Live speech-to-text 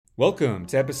Welcome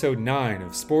to episode 9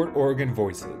 of Sport Oregon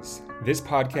Voices. This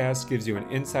podcast gives you an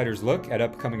insider's look at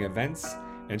upcoming events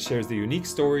and shares the unique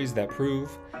stories that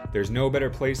prove there's no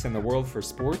better place in the world for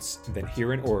sports than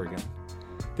here in Oregon.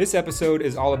 This episode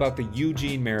is all about the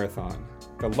Eugene Marathon.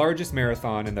 The largest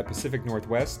marathon in the Pacific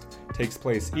Northwest takes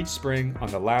place each spring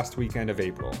on the last weekend of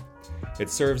April.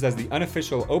 It serves as the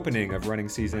unofficial opening of running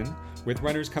season, with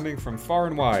runners coming from far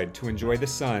and wide to enjoy the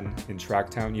sun in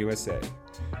Tracktown, USA.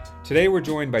 Today we're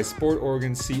joined by Sport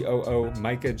Oregon COO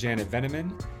Maika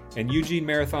Janat-Vennemann and Eugene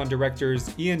Marathon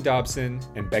directors Ian Dobson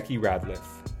and Becky Radliff.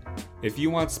 If you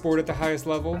want sport at the highest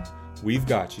level, we've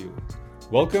got you.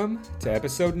 Welcome to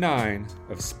episode 9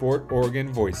 of Sport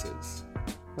Oregon Voices.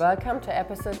 Welcome to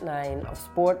episode 9 of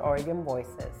Sport Oregon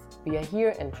Voices. We are here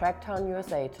in Tracktown,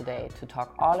 USA today to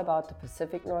talk all about the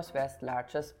Pacific Northwest's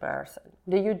largest marathon,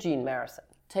 the Eugene Marathon.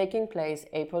 Taking place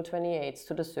April 28th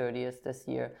to the 30th this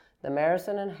year, the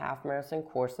marathon and half marathon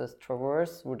courses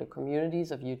traverse through the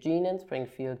communities of Eugene and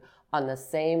Springfield on the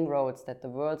same roads that the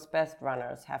world's best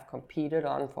runners have competed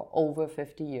on for over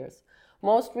 50 years.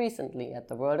 Most recently at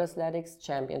the World Athletics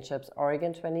Championships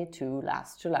Oregon22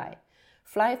 last July.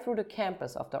 Fly through the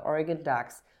campus of the Oregon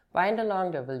Ducks, wind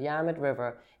along the Willamette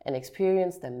River, and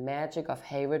experience the magic of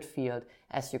Hayward Field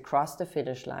as you cross the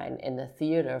finish line in the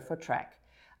Theater for Track.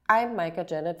 I'm Maika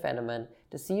Janat-Vennemann,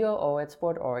 the COO at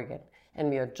Sport Oregon, and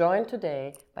we are joined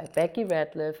today by Becky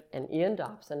Radliff and Ian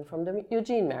Dobson from the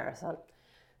Eugene Marathon.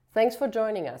 Thanks for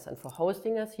joining us and for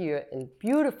hosting us here in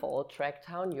beautiful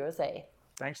Tracktown, USA.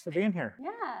 Thanks for being here.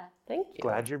 Yeah. Thank you.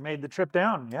 Glad you made the trip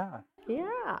down. Yeah.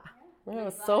 Yeah. It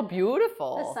was so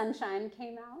beautiful. The sunshine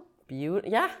came out.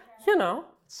 Yeah, you know.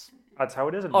 That's how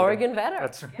it is in Oregon weather,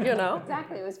 you know.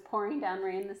 Exactly. It was pouring down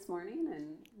rain this morning,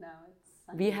 and now it's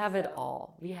sunny. We have it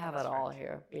all. We have it all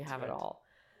here. We have it all.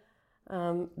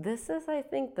 This is, I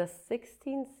think, the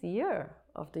 16th year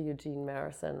of the Eugene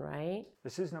Marathon, right?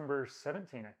 This is number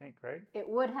 17, I think, right? It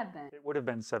would have been. It would have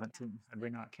been 17 had we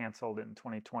not canceled in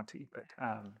 2020.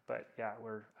 But yeah,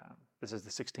 we're this is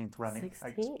the 16th running.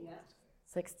 16? Yeah.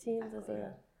 16 is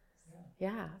a...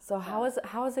 Yeah. So how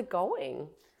is it going?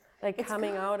 Like it's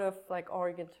coming out of like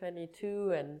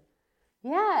Oregon22 and...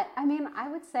 Yeah, I mean, I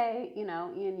would say, you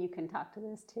know, Ian, you can talk to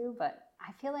this too, but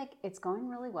I feel like it's going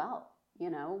really well. You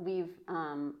know,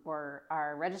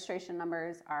 our registration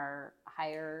numbers are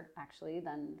higher actually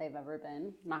than they've ever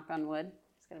been. Knock on wood.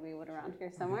 There's going to be wood around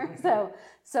here somewhere.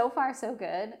 So far so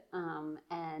good.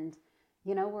 And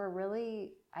you know, we're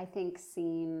really, I think,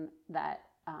 seeing that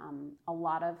a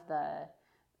lot of the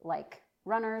like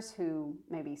runners who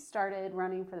maybe started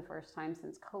running for the first time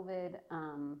since COVID,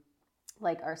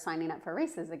 like are signing up for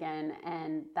races again,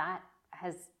 and that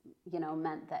has, you know,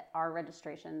 meant that our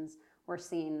registrations, we're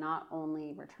seeing not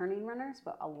only returning runners,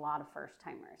 but a lot of first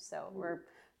timers. So we're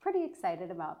pretty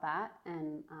excited about that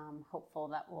and hopeful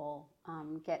that we'll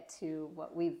get to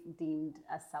what we've deemed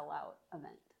a sellout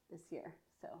event this year.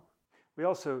 So we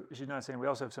also, she's not saying, we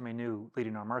also have somebody new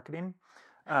leading our marketing,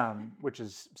 which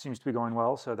seems to be going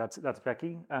well. So that's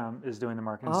Becky is doing the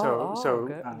marketing.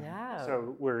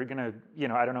 So we're gonna, you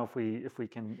know, I don't know if we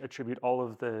can attribute all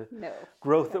of the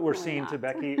growth that we're seeing to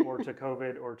Becky or to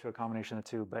COVID or to a combination of the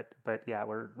two. But yeah,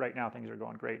 right now things are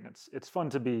going great, and it's fun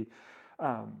to be,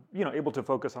 you know, able to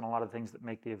focus on a lot of things that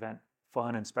make the event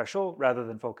fun and special, rather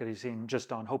than focusing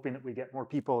just on hoping that we get more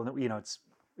people and that, you know,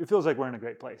 it feels like we're in a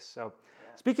great place. So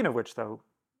speaking of which, though,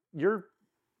 you're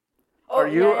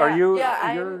going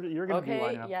to be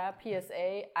lining up. Yeah,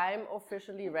 PSA. I'm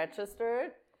officially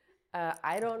registered.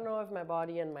 I don't know if my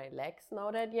body and my legs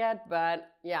know that yet,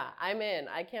 but yeah, I'm in.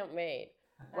 I can't wait.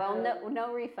 Well, no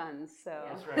refunds, so.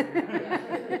 That's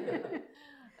right.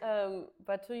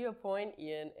 But to your point,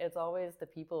 Ian, it's always the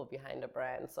people behind the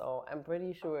brand. So I'm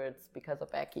pretty sure it's because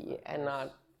of Becky and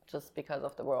not just because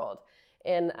of the world.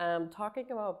 And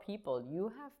talking about people,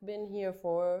 you have been here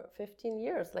for 15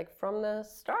 years, like from the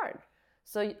start.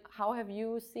 So how have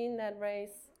you seen that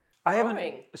race? I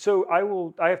haven't. So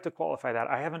I have to qualify that.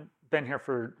 I haven't been here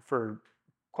for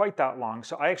quite that long.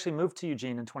 So I actually moved to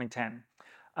Eugene in 2010,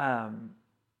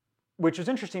 which was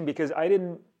interesting because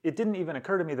it didn't even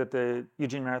occur to me that the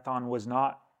Eugene Marathon was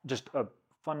not just a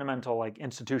fundamental like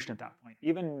institution at that point.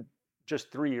 Even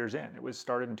just 3 years in, it was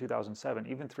started in 2007.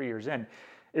 Even 3 years in,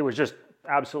 it was just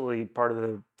absolutely part of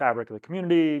the fabric of the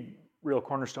community, real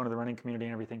cornerstone of the running community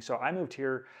and everything. So I moved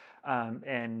here.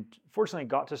 And fortunately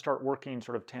got to start working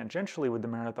sort of tangentially with the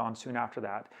marathon soon after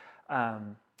that.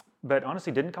 But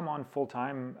honestly didn't come on full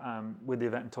time with the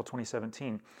event until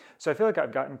 2017. So I feel like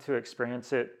I've gotten to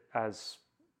experience it as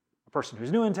a person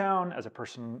who's new in town, as a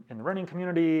person in the running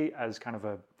community, as kind of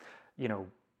a, you know,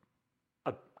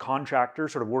 a contractor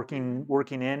sort of working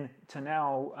in to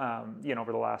now,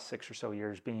 over the last 6 or so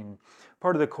years being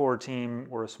part of the core team.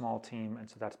 We're a small team, and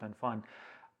so that's been fun.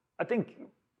 I think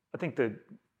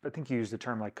you used the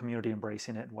term like community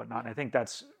embracing it and whatnot. And I think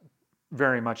that's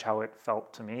very much how it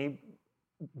felt to me,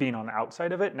 being on the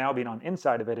outside of it. Now being on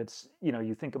inside of it, it's,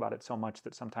 you think about it so much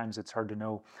that sometimes it's hard to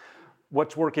know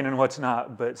what's working and what's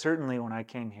not. But certainly when I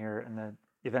came here and the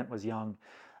event was young,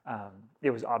 it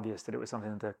was obvious that it was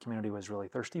something that the community was really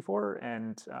thirsty for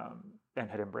and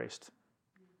had embraced.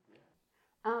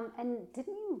 And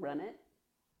didn't you run it?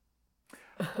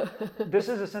 This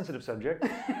is a sensitive subject.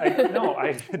 You don't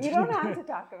have to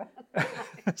talk about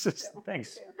it.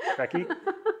 Thanks, Becky.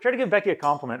 Try to give Becky a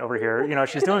compliment over here.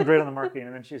 She's doing great on the marketing,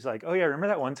 and then she's like, "Oh yeah, remember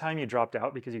that one time you dropped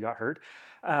out because you got hurt?"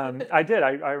 I did.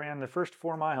 I ran the first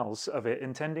 4 miles of it,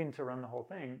 intending to run the whole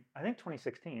thing. I think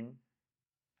 2016.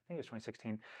 I think it was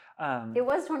 2016. It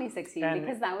was 2016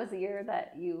 because that was the year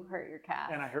that you hurt your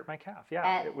calf. And I hurt my calf.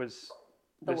 Yeah, it was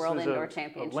the World Indoor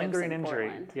Championships. A lingering injury.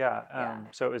 Portland. Yeah.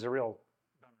 So it was a real.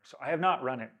 So I have not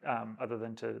run it other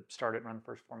than to start it and run the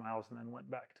first 4 miles and then went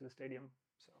back to the stadium.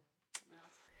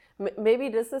 So maybe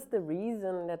this is the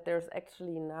reason that there's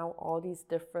actually now all these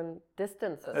different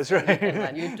distances. That's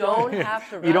right. You don't have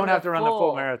to run you don't have to run the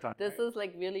full marathon. This is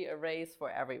like really a race for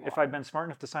everyone. If I'd been smart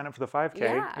enough to sign up for the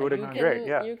 5K, it would have gone great.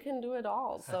 Yeah, you can do it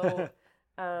all. So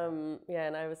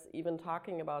and I was even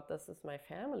talking about this with my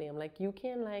family. I'm like, you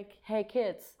can hey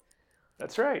kids.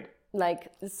 That's right.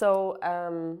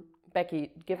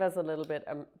 Becky, give us a little bit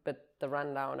the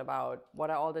rundown about what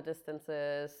are all the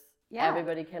distances. Yeah.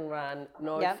 Everybody can run,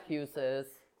 no excuses.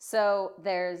 So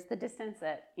there's the distance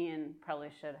that Ian probably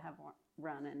should have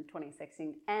run in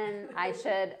 2016, and I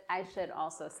should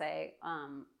also say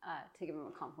to give him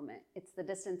a compliment, it's the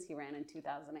distance he ran in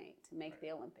 2008 to make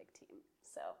the Olympic team.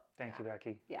 So thank you,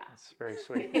 Becky. Yeah, that's very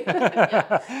sweet.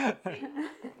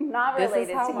 Not related. This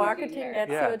is how to marketing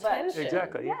gets your attention.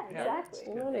 Exactly. Yeah,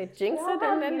 exactly. They jinx it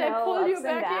and then they pull you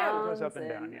back in. It goes up and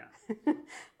down. Yeah.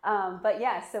 But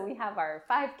so we have our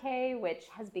 5K, which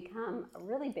has become a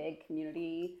really big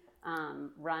community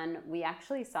run. We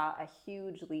actually saw a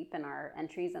huge leap in our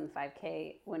entries on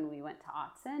 5K when we went to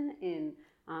Autzen in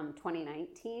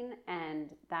 2019, and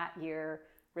that year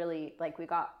really we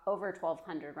got over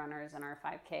 1,200 runners in our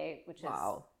 5K, which is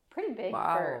pretty big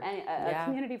for a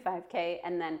community 5K.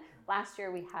 And then last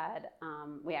year we had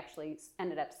we actually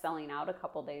ended up selling out a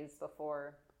couple days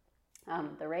before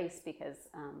the race because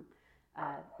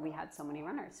we had so many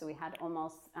runners. So we had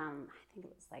almost I think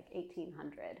it was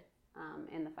 1,800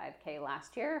 in the 5K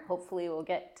last year. Hopefully we'll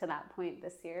get to that point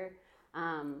this year.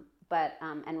 But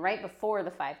right before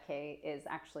the 5K is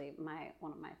actually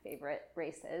one of my favorite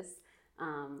races.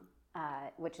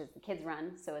 Which is the kids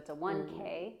run. So it's a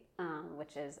 1K,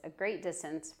 which is a great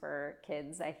distance for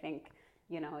kids. I think,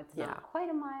 it's not quite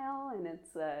a mile and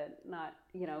it's not,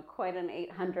 quite an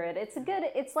 800.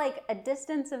 It's like a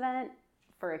distance event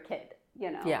for a kid,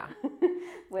 Yeah.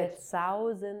 With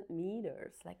 1,000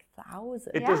 meters,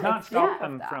 1,000. It does not stop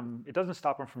them it doesn't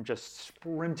stop them from just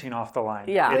sprinting off the line.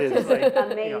 Yeah. It is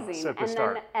amazing.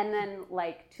 And then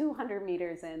 200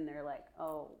 meters in, they're like,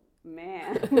 oh,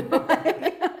 man.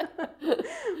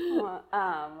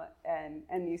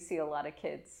 And you see a lot of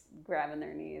kids grabbing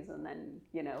their knees and then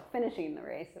finishing the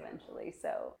race eventually.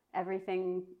 So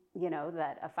everything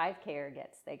that a 5K'er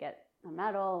gets, they get a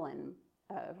medal and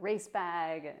a race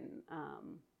bag and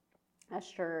a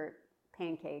shirt,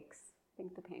 pancakes. I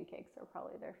think the pancakes are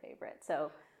probably their favorite.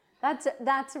 So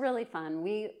that's really fun.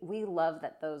 We love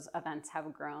that those events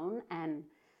have grown. And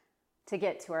to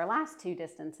get to our last 2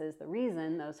 distances, the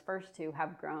reason those first 2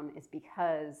 have grown is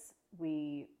because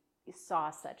we saw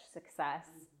such success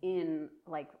in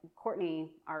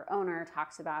Courtney, our owner,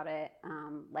 talks about it.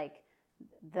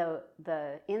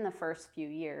 In the first few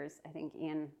years, I think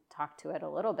Ian talked to it a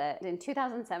little bit. In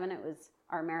 2007,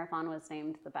 our marathon was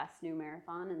named the best new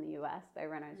marathon in the U.S. by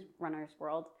Runner's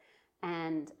World,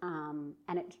 and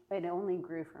it only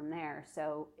grew from there.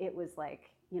 So it was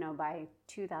by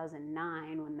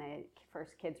 2009, when the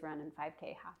first Kids Run and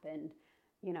 5K happened,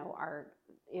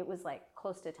 it was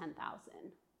close to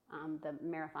 10,000, the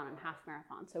marathon and half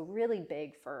marathon. So really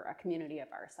big for a community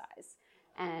of our size.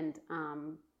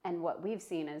 And what we've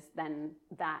seen is then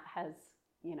that has,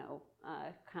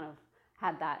 kind of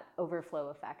had that overflow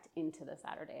effect into the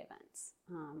Saturday events.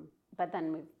 But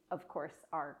then of course,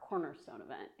 our cornerstone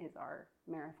event is our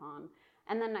marathon.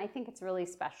 And then I think it's really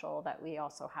special that we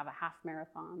also have a half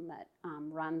marathon that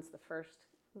runs the first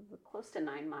close to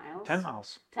 9 miles. 10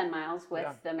 miles. 10 miles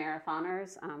with the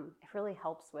marathoners. It really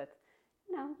helps with,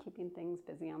 keeping things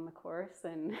busy on the course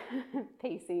and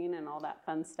pacing and all that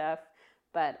fun stuff.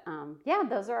 But yeah,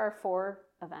 those are our 4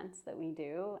 events that we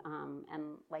do.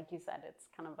 And like you said, it's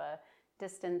kind of a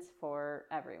distance for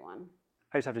everyone.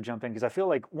 I just have to jump in because I feel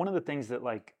like one of the things that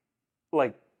like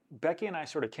Becky and I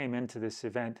sort of came into this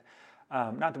event,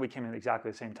 not that we came in at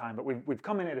exactly the same time, but we've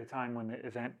come in at a time when the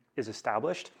event is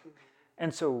established. Mm-hmm.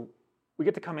 And so we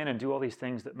get to come in and do all these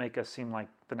things that make us seem like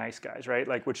the nice guys, right?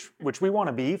 Like which we want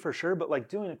to be for sure, but like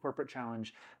doing a corporate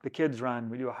challenge, the kids run,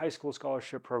 we do a high school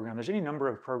scholarship program. There's any number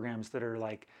of programs that are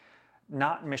like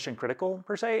not mission critical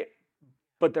per se,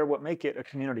 but they're what make it a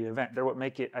community event. They're what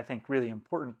make it, I think, really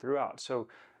important throughout. So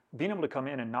being able to come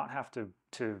in and not have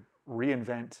to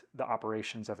reinvent the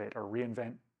operations of it or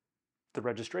reinvent the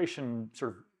registration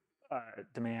sort of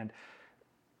demand.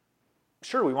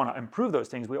 Sure, we want to improve those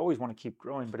things. We always want to keep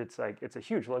growing, but it's like it's a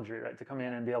huge luxury, right? To come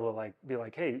in and be able to be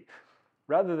like, hey,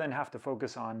 rather than have to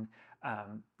focus on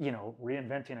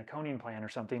reinventing a coning plan or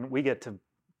something, we get to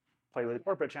play with a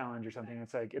corporate challenge or something.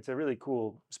 It's like it's a really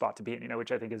cool spot to be in,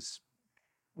 which I think is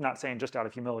not saying just out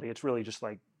of humility. It's really just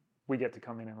like we get to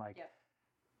come in and like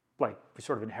we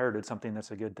sort of inherited something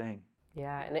that's a good thing.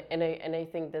 Yeah, and I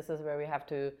think this is where we have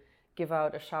to give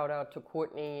out a shout out to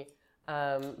Courtney.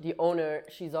 The owner,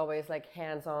 she's always like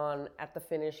hands-on at the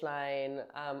finish line,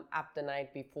 up the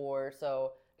night before.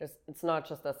 So it's not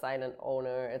just a silent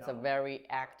owner, it's a very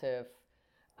active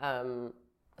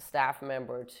staff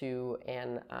member too.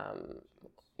 And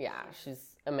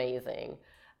she's amazing.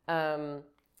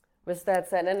 With that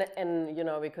said, and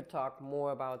we could talk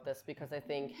more about this because I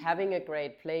think having a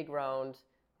great playground,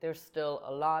 there's still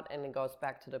a lot, and it goes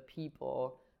back to the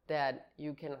people, that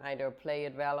you can either play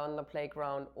it well on the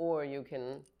playground or you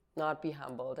can not be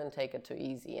humbled and take it too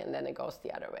easy, and then it goes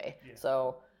the other way. Yeah.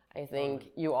 So I think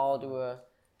you all do an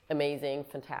amazing,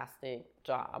 fantastic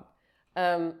job.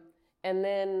 And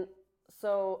then,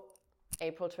 so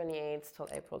April 28th till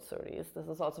April 30th, this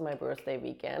is also my birthday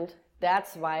weekend.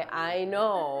 That's why I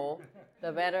know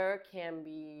the weather can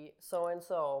be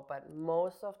so-and-so, but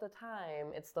most of the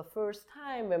time, it's the first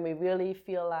time when we really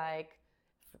feel like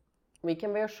we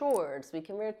can wear shorts, we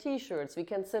can wear t-shirts, we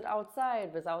can sit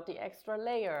outside without the extra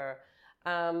layer.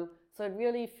 So it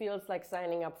really feels like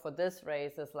signing up for this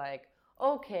race is like,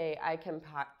 okay, I can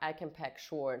pack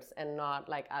shorts, and not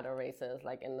like other races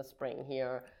like in the spring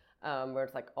here, where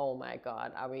it's like, oh my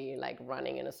God, are we like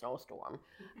running in a snowstorm?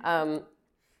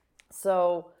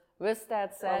 So with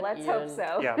that said, let's hope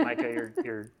so. Yeah, Maika,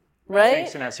 you're right?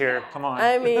 jinxing us here. Come on.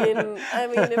 I mean,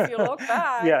 if you look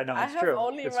back, I have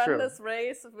only run this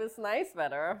race with nice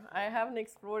weather. I haven't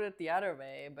explored it the other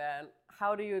way. But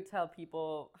how do you tell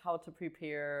people how to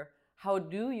prepare? How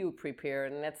do you prepare?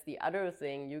 And that's the other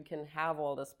thing. You can have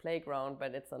all this playground,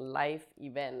 but it's a live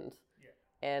event,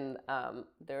 and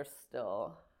there's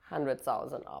still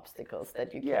 100,000 obstacles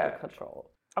that you can't control.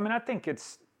 I mean, I think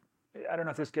I don't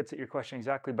know if this gets at your question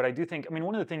exactly, but I do think,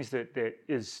 one of the things that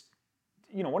is,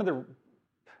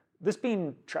 this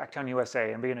being Tracktown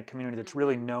USA and being a community that's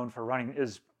really known for running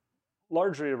is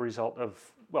largely a result of,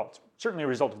 it's certainly a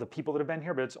result of the people that have been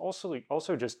here, but it's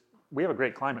also just, we have a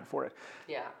great climate for it.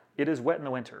 Yeah. It is wet in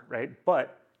the winter, right?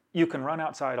 But you can run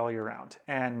outside all year round,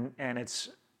 and it's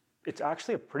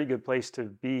actually a pretty good place to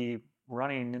be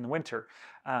running in the winter.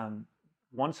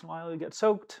 Once in a while you get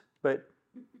soaked, but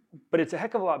it's a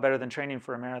heck of a lot better than training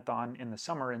for a marathon in the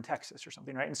summer in Texas or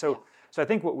something, right? And so I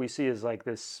think what we see is like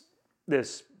this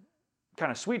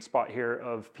kind of sweet spot here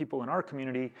of people in our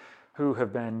community who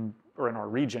have been, or in our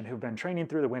region, who've been training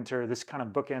through the winter. This kind of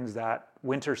bookends that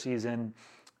winter season,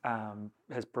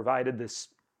 has provided this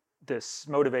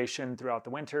motivation throughout the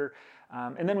winter.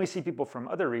 And then we see people from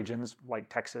other regions like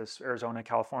Texas, Arizona,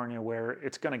 California, where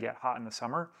it's going to get hot in the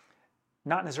summer.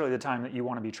 Not necessarily the time that you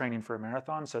want to be training for a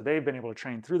marathon. So they've been able to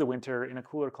train through the winter in a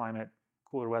cooler climate,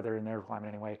 cooler weather in their climate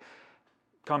anyway.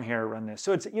 Come here, run this.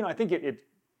 So it's, I think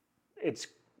it's,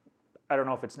 I don't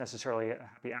know if it's necessarily a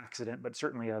happy accident, but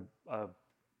certainly a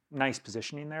nice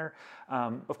positioning there.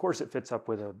 Of course, it fits up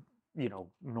with a,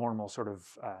 normal sort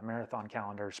of marathon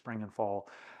calendar, spring and fall.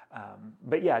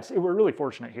 But yeah, we're really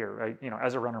fortunate here, right?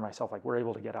 As a runner myself, like we're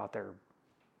able to get out there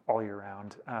all year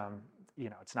round.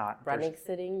 It's not Running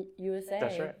City USA.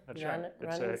 That's right.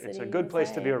 It's a good place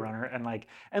to be a runner, and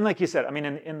like you said,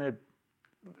 in the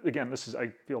again, I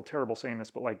feel terrible saying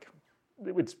this, but like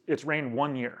it's rained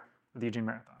 1 year the Eugene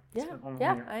Marathon.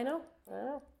 Yeah, I know.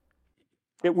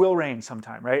 It will rain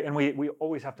sometime, right? And we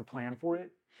always have to plan for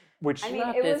it. Which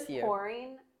it was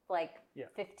pouring like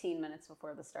 15 minutes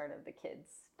before the start of the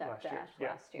kids' dash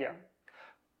last year.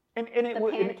 And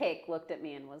the pancake looked at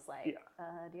me and was like,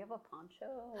 do you have a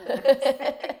poncho?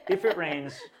 If it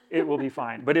rains, it will be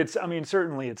fine. But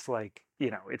certainly it's like,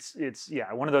 it's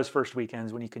one of those first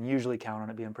weekends when you can usually count on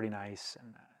it being pretty nice.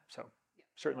 And so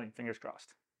certainly fingers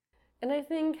crossed. And I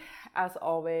think, as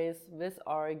always, with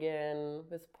Oregon,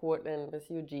 with Portland,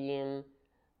 with Eugene,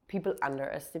 people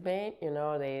underestimate,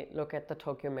 they look at the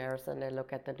Tokyo Marathon, they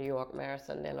look at the New York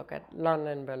Marathon, they look at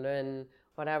London, Berlin,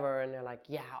 whatever, and they're like,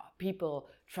 people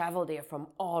travel there from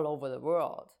all over the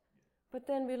world. But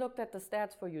then we looked at the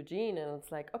stats for Eugene, and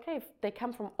it's like, okay, they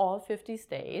come from all 50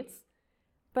 states,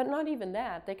 but not even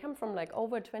that. They come from like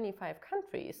over 25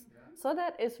 countries. Yeah. So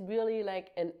that is really like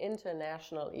an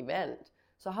international event.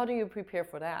 So how do you prepare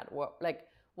for that?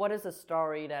 What is a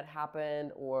story that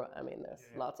happened? Or, there's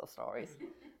lots of stories.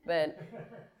 But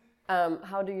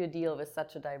how do you deal with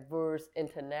such a diverse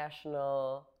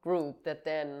international group that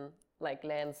then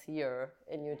lands here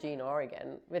in Eugene,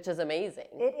 Oregon, which is amazing?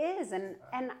 It is. And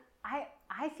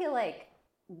I feel like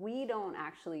we don't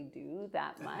actually do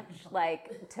that much,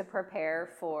 to prepare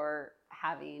for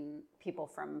having people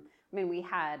from, we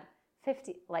had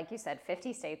 50, like you said,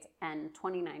 50 states and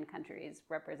 29 countries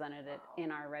represented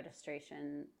in our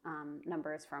registration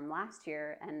numbers from last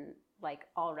year. And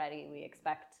already we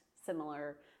expect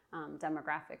similar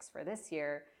demographics for this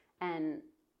year. And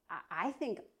I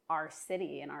think our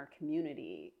city and our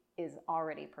community is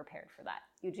already prepared for that.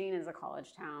 Eugene is a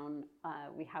college town.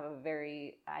 We have a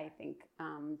very, I think,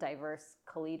 diverse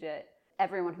collegiate.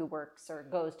 Everyone who works or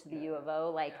goes to the U of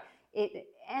O,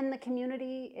 and the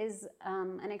community is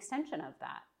an extension of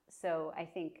that. So I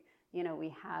think,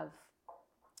 we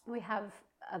have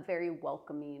a very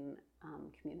welcoming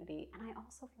community. And I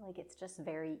also feel like it's just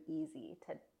very easy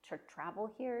to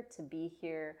travel here, to be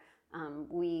here.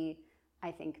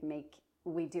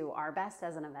 We do our best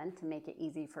as an event to make it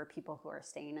easy for people who are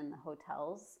staying in the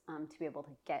hotels to be able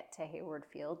to get to Hayward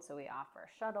Field. So we offer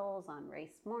shuttles on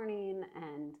race morning,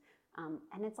 and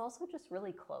it's also just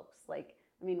really close.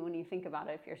 When you think about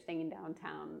it, if you're staying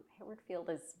downtown, Hayward Field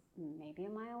is maybe a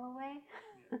mile away.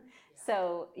 Yeah.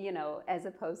 So, as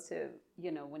opposed to,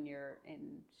 when you're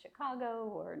in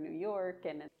Chicago or New York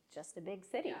and it's just a big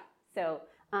city. Yeah. So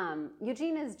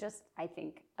Eugene is just, I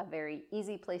think, a very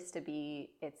easy place to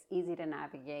be. It's easy to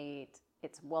navigate.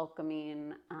 It's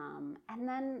welcoming. And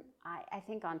then I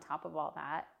think on top of all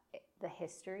that, the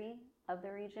history of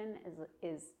the region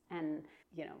is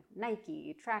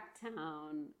Nike,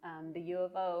 Tracktown, the U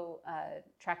of O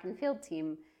track and field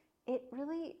team. It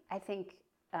really, I think,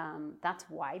 that's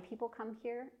why people come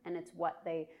here, and it's what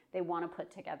they want to put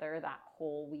together, that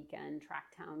whole weekend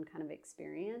Tracktown kind of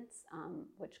experience,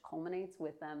 which culminates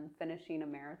with them finishing a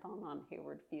marathon on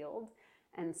Hayward Field.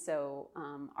 And so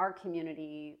our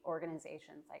community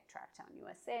organizations like Tracktown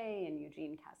USA and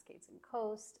Eugene Cascades and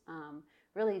Coast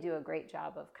really do a great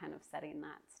job of kind of setting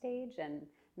that stage and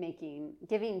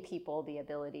giving people the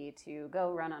ability to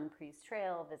go run on Pre's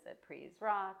Trail, visit Pre's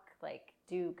Rock,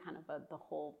 do kind of the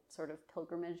whole sort of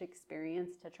pilgrimage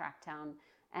experience to Tracktown.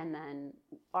 And then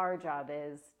our job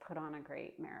is put on a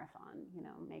great marathon,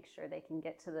 make sure they can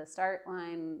get to the start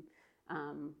line,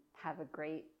 have a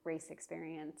great race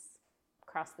experience,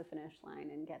 cross the finish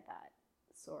line, and get that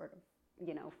sort of,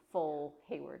 full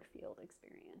Hayward Field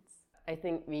experience. I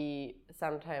think we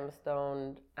sometimes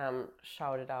don't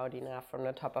shout it out enough from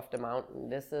the top of the mountain.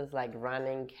 This is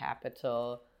running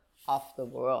capital of the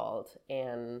world,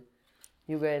 and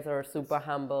you guys are super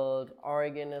humbled.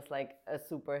 Oregon is a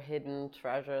super hidden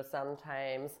treasure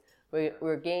sometimes.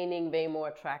 We're gaining way more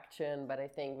traction, but I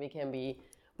think we can be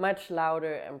much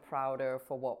louder and prouder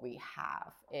for what we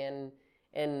have. And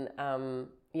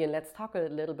let's talk a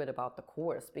little bit about the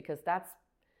course, because that's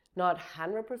not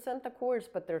 100% the course,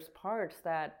 but there's parts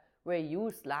that were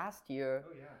used last year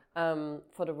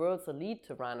for the world's elite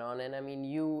to run on. And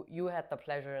you had the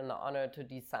pleasure and the honor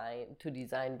to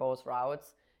design both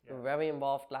routes. You were very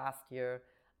involved last year.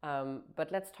 But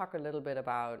let's talk a little bit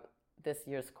about this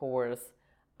year's course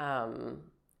and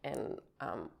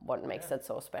what makes it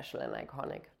so special and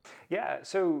iconic. Yeah,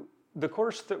 so the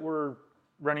course that we're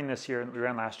running this year and that we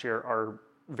ran last year are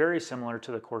very similar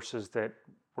to the courses that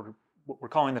we're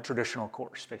calling the traditional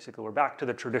course. Basically, we're back to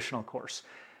the traditional course.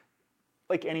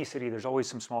 Like any city, there's always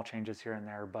some small changes here and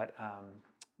there, but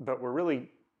we're really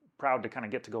proud to kind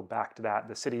of get to go back to that.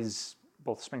 The cities,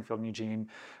 both Springfield and Eugene,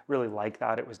 really like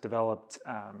that. It was developed,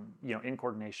 in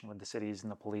coordination with the cities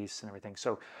and the police and everything.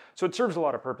 So it serves a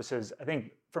lot of purposes. I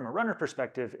think from a runner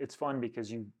perspective, it's fun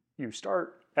because you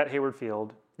start at Hayward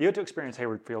Field. You get to experience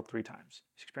Hayward Field 3 times.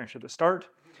 You experience it at the start,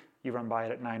 you run by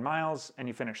it at 9 miles, and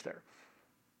you finish there.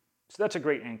 So that's a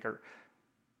great anchor.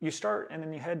 you start and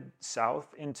then you head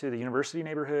south into the University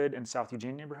neighborhood and South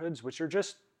Eugene neighborhoods, which are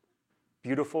just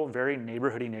beautiful, very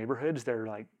neighborhoody neighborhoods. They're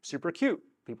like super cute.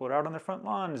 People are out on their front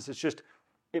lawns. It's just,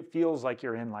 it feels like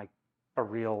you're in like a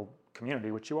real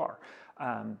community, which you are.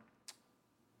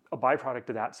 A byproduct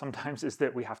of that sometimes is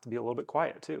that we have to be a little bit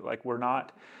quiet too. Like we're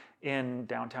not in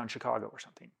downtown Chicago or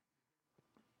something.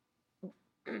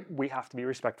 We have to be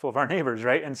respectful of our neighbors,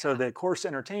 right? And so the course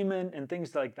entertainment and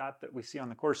things like that we see on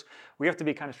the course, we have to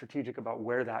be kind of strategic about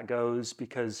where that goes,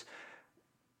 because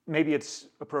maybe it's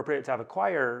appropriate to have a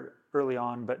choir early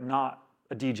on, but not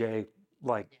a DJ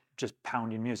like just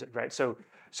pounding music, right? So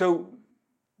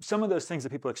some of those things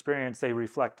that people experience, they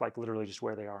reflect like literally just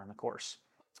where they are in the course.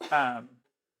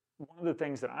 One of the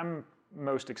things that I'm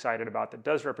most excited about that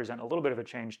does represent a little bit of a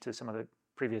change to some of the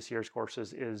previous year's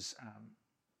courses is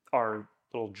our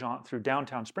little jaunt through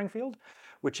downtown Springfield,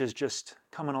 which is just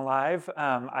coming alive.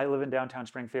 I live in downtown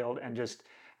Springfield and just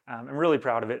I'm really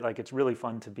proud of it. Like it's really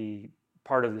fun to be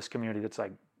part of this community that's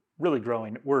like really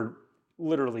growing. We're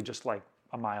literally just like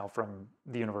a mile from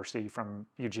the university, from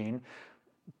Eugene,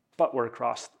 but we're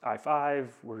across I-5.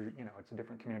 It's a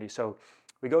different community. So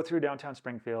we go through downtown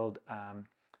Springfield.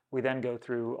 We then go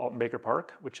through Alton Baker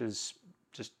Park, which is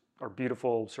just our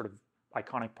beautiful sort of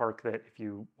iconic park that if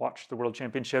you watch the World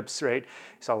Championships, right,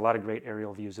 you saw a lot of great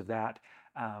aerial views of that.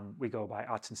 We go by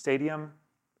Autzen Stadium.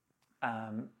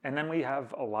 And then we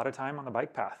have a lot of time on the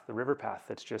bike path, the river path.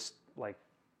 That's just like,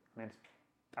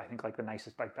 I think like the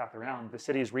nicest bike path around. The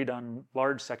city's redone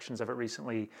large sections of it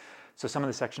recently. So some of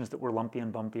the sections that were lumpy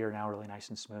and bumpy are now really nice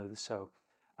and smooth. So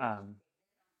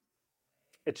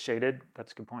it's shaded.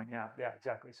 That's a good point. Yeah,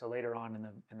 exactly. So later on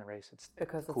in the race, it's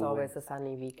because it's cool. Always a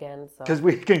sunny weekend. Because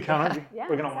we can count on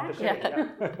we're going to want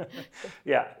the shade.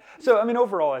 Yeah. So I mean,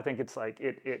 overall, I think it's like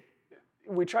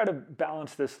we try to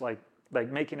balance this like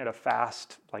making it a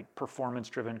fast, like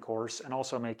performance-driven course, and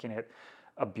also making it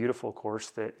a beautiful course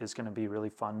that is going to be really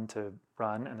fun to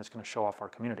run and it's going to show off our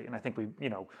community. And I think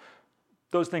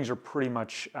those things are pretty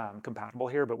much compatible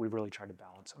here, but we've really tried to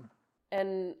balance them.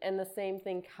 And the same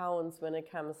thing counts when it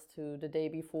comes to the day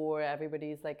before.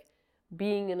 Everybody's like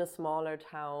being in a smaller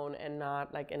town and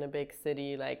not like in a big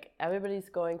city. Like everybody's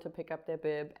going to pick up their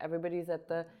bib. Everybody's at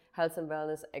the Health and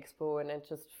Wellness Expo, and it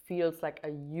just feels like a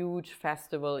huge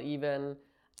festival even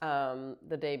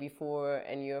the day before.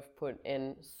 And you have put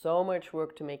in so much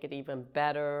work to make it even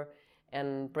better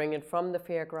and bring it from the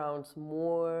fairgrounds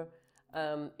more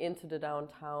into the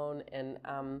downtown and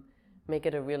make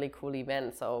it a really cool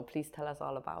event. So please tell us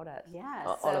all about it. Yeah,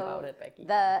 all about it, Becky.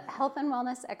 The Health and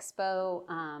Wellness Expo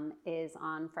is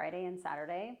on Friday and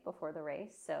Saturday before the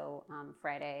race. So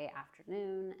Friday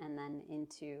afternoon and then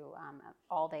into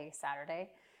all day Saturday.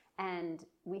 And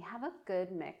we have a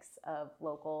good mix of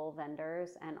local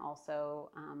vendors and also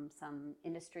some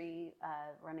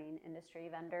running industry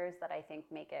vendors that I think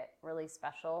make it really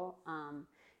special.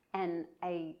 And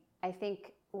I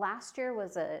think last year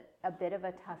was a bit of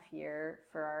a tough year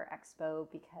for our expo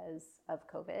because of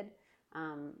COVID.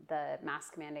 The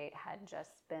mask mandate had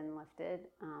just been lifted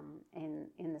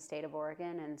in the state of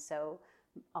Oregon, and so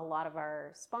a lot of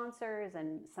our sponsors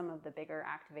and some of the bigger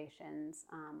activations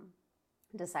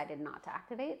decided not to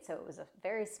activate. So it was a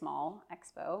very small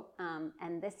expo.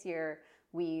 And this year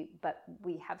we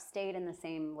have stayed in the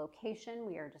same location.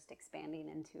 We are just expanding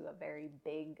into a very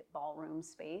big ballroom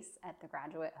space at the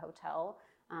Graduate Hotel,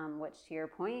 which to your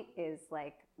point is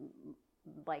like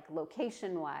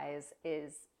location-wise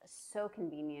is so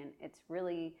convenient. It's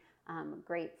really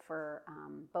great for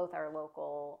both our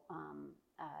local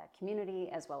community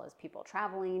as well as people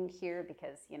traveling here,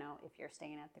 because if you're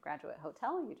staying at the Graduate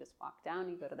Hotel, you just walk down,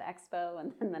 you go to the expo,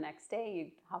 and then the next day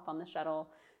you hop on the shuttle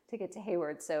to get to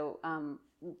Hayward. So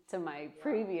to my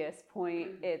previous point,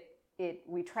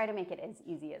 we try to make it as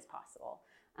easy as possible.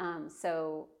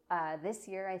 So this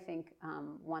year, I think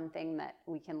one thing that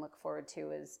we can look forward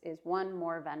to is one,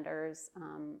 more vendors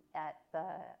at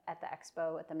the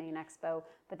expo, at the main expo,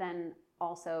 but then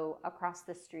also across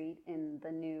the street in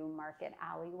the new Market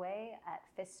alleyway at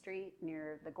Fifth Street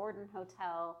near the Gordon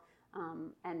Hotel,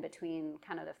 and between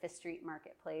kind of the Fifth Street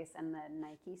Marketplace and the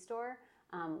Nike store.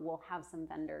 We'll have some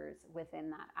vendors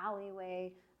within that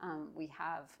alleyway. We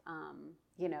have,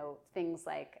 things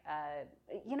like,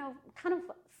 kind of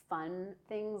fun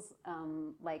things,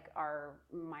 like our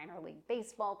minor league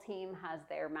baseball team has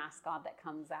their mascot that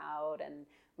comes out, and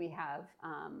we have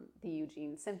the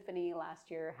Eugene Symphony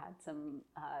last year had some,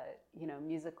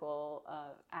 musical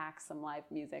acts, some live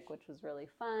music, which was really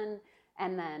fun.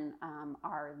 And then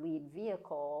our lead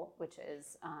vehicle, which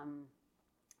is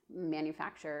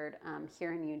manufactured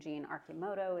here in Eugene,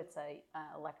 Archimoto. It's a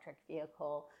electric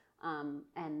vehicle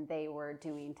and they were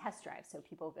doing test drives, so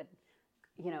people could,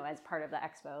 as part of the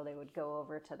expo, they would go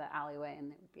over to the alleyway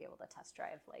and they would be able to test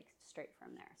drive like straight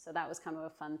from there. So that was kind of a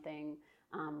fun thing.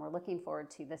 We're looking forward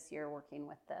to this year working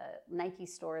with the Nike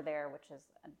store there, which is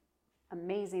an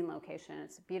amazing location.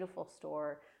 It's a beautiful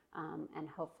store, and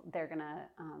they're gonna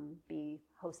be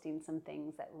hosting some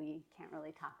things that we can't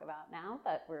really talk about now,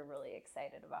 but we're really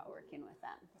excited about working with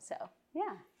them. So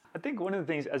yeah. I think one of the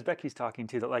things, as Becky's talking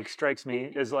to, that like strikes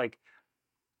me is like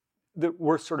that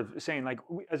we're sort of saying, like,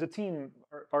 as a team,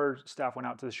 our staff went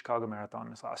out to the Chicago Marathon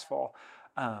this last fall,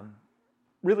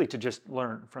 really to just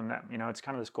learn from them. It's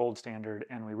kind of this gold standard,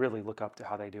 and we really look up to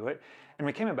how they do it. And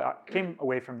we came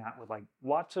away from that with like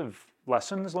lots of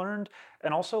lessons learned,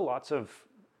 and also lots of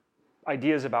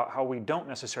ideas about how we don't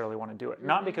necessarily want to do it.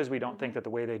 Not because we don't think that the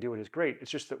way they do it is great.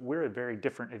 It's just that we're a very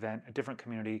different event, a different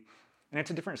community, and it's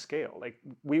a different scale. Like,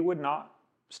 we would not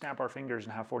snap our fingers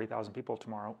and have 40,000 people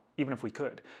tomorrow, even if we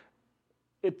could.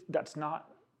 That's not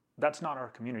our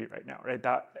community right now, right?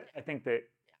 I think that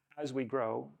as we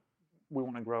grow, we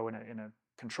want to grow in a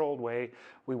controlled way.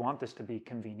 We want this to be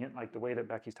convenient. Like the way that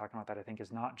Becky's talking about that, I think,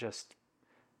 is not just,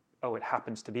 it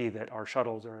happens to be that our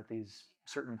shuttles are at these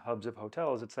certain hubs of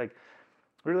hotels. It's like,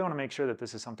 we really want to make sure that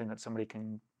this is something that somebody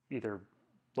can either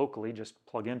locally just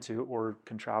plug into, or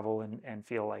can travel and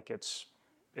feel like it's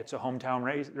a hometown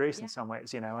race in some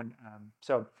ways, and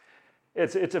so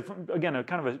it's again a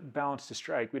kind of a balance to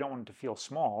strike. We don't want it to feel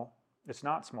small. It's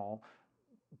not small,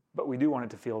 but we do want it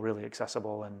to feel really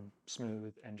accessible and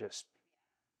smooth and just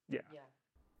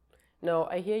No,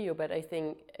 I hear you, but I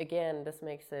think again this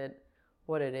makes it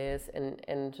what it is,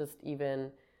 and just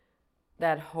even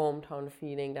that hometown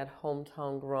feeling, that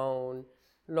hometown grown,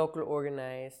 local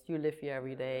organized. You live here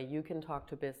every day. You can talk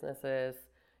to businesses.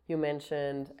 You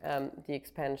mentioned the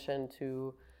expansion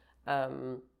to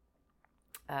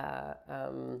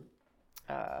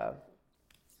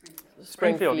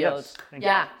Springfield, yes.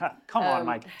 Come on,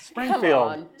 Mike.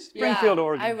 Springfield,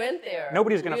 Oregon. I went there.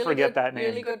 Nobody's going to forget that name.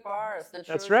 Really good bars.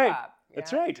 That's right.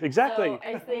 That's right. Exactly.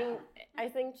 So I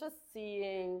think just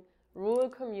seeing rural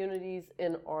communities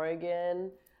in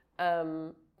Oregon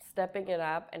stepping it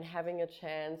up and having a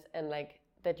chance, and like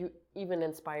that you even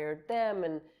inspired them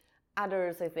and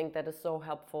others, I think that is so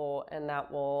helpful, and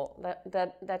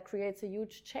that creates a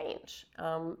huge change,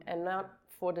 and not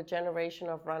for the generation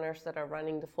of runners that are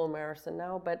running the full marathon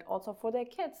now, but also for their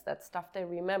kids. That's stuff they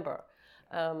remember.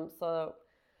 So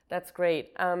that's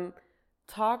great.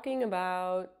 Talking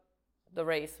about the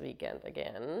race weekend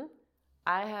again,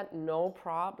 I had no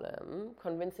problem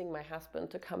convincing my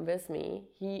husband to come with me.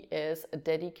 He is a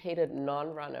dedicated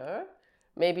non-runner,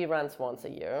 maybe runs once a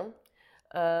year.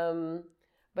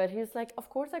 But he's like, of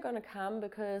course I'm gonna come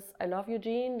because I love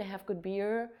Eugene, they have good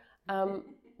beer.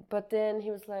 But then he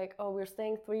was like, we're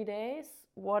staying 3 days.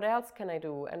 What else can I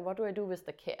do? And what do I do with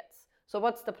the kids? So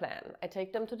what's the plan? I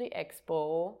take them to the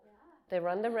expo, they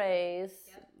run the race,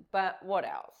 but what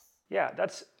else? Yeah,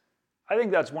 I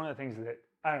think that's one of the things that,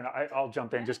 I don't know, I'll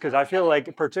jump in just because I feel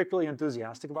like particularly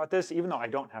enthusiastic about this, even though I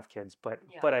don't have kids, but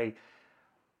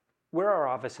where our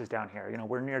office is down here,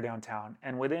 we're near downtown,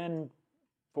 and within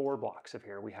 4 blocks of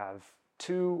here, we have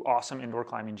 2 awesome indoor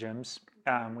climbing gyms.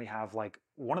 We have like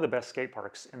one of the best skate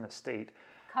parks in the state.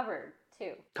 Covered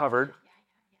too. Covered.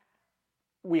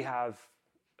 We have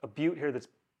a butte here that's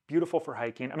beautiful for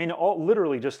hiking. I mean,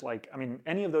 literally just like,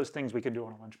 any of those things we could do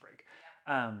on a lunch break.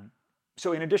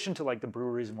 So in addition to like the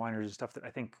breweries and wineries and stuff that I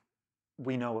think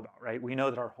we know about, right? We know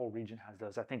that our whole region has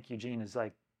those. I think Eugene is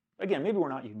like, again, maybe we're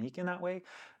not unique in that way,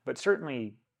 but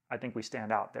certainly I think we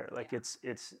stand out there. Like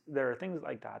there are things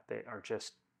like that are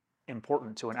just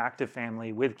important to an active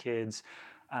family with kids.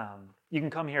 You can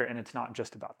come here and it's not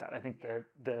just about that. I think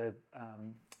the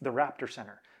Raptor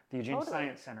Center, the Eugene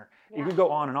Science Center, you could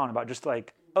go on and on about just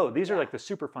like, these are like the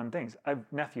super fun things. I have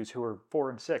nephews who are 4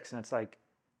 and 6, and it's like,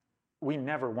 we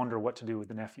never wonder what to do with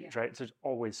the nephews, right? So there's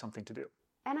always something to do.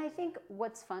 And I think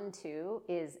what's fun too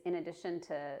is, in addition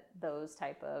to those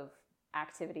type of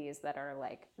activities that are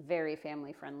like very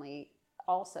family friendly,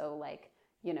 also like,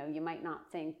 you might not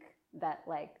think that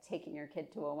like taking your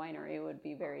kid to a winery would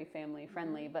be very family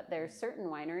friendly, but there's certain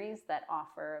wineries that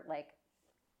offer, like,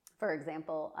 for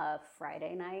example, a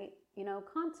Friday night,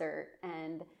 concert,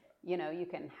 and you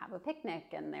can have a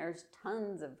picnic, and there's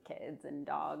tons of kids and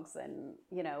dogs, and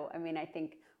I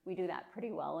think we do that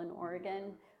pretty well in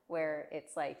Oregon, where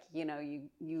it's like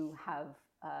you have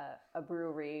a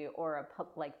brewery or a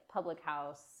public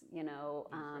house,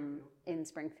 in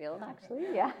Springfield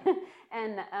actually,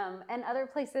 and other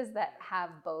places that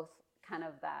have both kind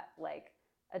of that like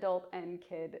adult and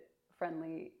kid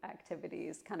friendly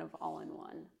activities kind of all in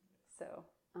one. So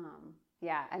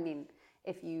Yeah, I mean,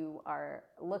 if you are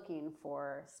looking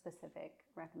for specific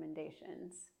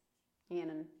recommendations, Ian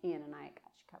and I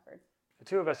got you covered. The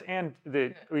two of us, and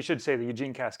we should say the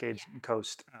Eugene Cascades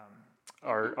Coast,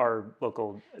 our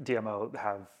local DMO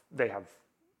have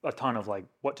a ton of like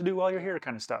what to do while you're here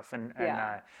kind of stuff, and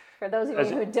for those of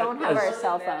you who don't have our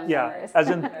cell phone numbers,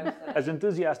 as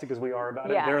enthusiastic as we are about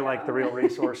it, they're like the real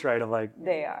resource, right? Of like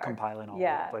they are compiling all of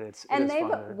it, but it's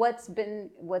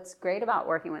what's great about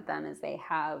working with them is they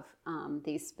have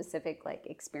these specific like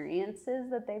experiences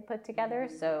that they put together.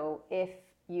 So if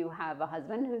you have a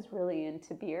husband who's really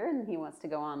into beer and he wants to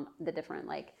go on the different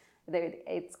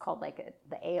it's called like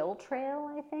the Ale Trail,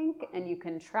 I think, and you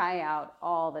can try out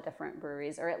all the different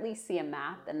breweries, or at least see a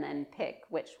map and then pick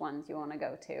which ones you want to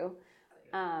go to.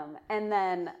 And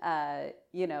then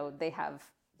they have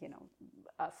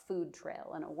a food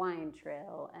trail and a wine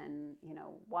trail, and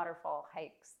waterfall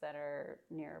hikes that are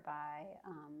nearby.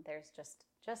 There's just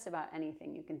about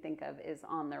anything you can think of is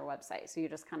on their website. So you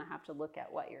just kind of have to look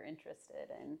at what you're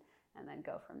interested in and then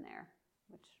go from there,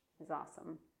 which is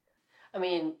awesome. I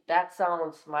mean, that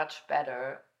sounds much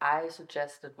better. I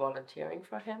suggested volunteering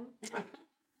for him.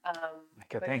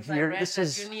 Maika, thank you.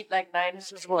 You need like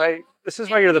 900. This is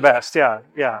why you're the best. Yeah.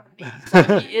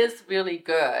 So he is really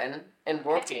good in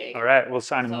working. All right, we'll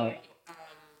sign him up.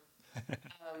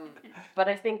 But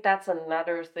I think that's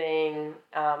another thing.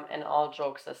 And all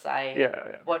jokes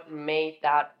aside, what made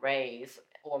that race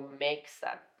or make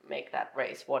that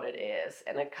race what it is,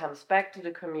 and it comes back to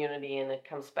the community, and it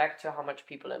comes back to how much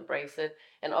people embrace it,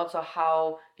 and also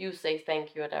how you say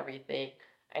thank you and everything.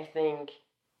 I think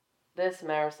this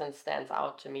marathon stands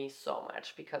out to me so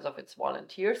much because of its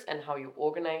volunteers and how you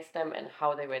organize them and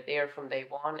how they were there from day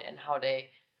one and how they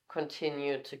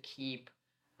continue to keep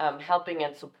helping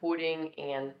and supporting.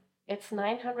 And it's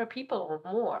 900 people or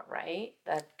more, right,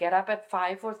 that get up at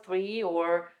 5 or 3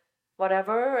 or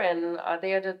whatever and are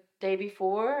there the day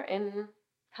before and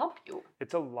help you.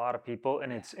 It's a lot of people,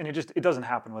 and it doesn't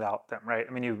happen without them, right?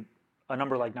 I mean, a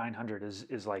number like 900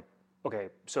 is like, okay,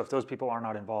 so if those people are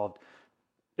not involved,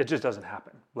 it just doesn't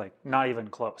happen, like not even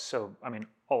close. So I mean,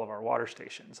 all of our water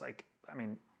stations, like, I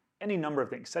mean, any number of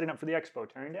things, setting up for the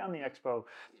expo, tearing down the expo,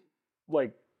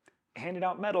 like handing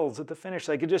out medals at the finish,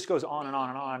 like it just goes on and on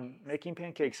and on, making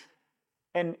pancakes.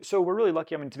 And so we're really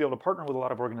lucky, I mean, to be able to partner with a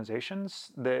lot of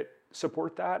organizations that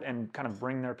support that and kind of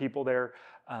bring their people there.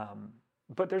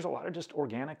 But there's a lot of just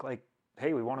organic, like,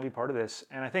 hey, we want to be part of this.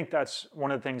 And I think that's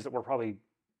one of the things that we're probably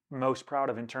most proud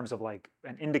of in terms of like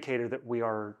an indicator that we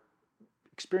are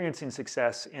experiencing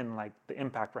success in like the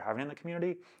impact we're having in the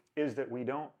community, is that we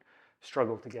don't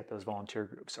struggle to get those volunteer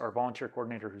groups. Our volunteer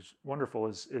coordinator, who's wonderful,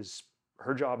 is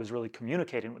her job is really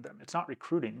communicating with them. It's not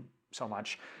recruiting so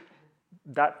much.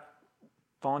 That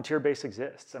volunteer base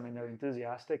exists. I mean, they're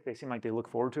enthusiastic. They seem like they look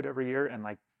forward to it every year, and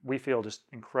like we feel just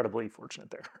incredibly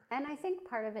fortunate there. And I think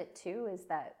part of it too is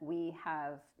that we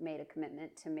have made a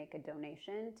commitment to make a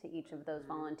donation to each of those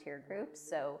volunteer groups.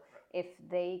 So if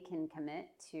they can commit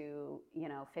to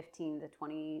 15 to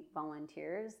 20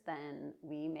 volunteers, then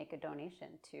we make a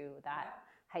donation to that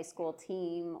high school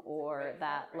team or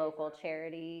that local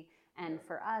charity. And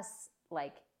for us,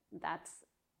 like that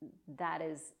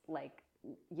is like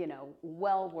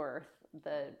well worth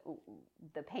the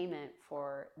payment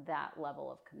for that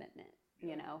level of commitment,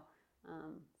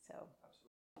 so.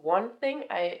 One thing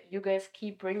you guys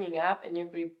keep bringing up and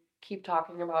you keep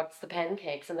talking about is the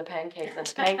pancakes and the pancakes and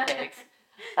the pancakes.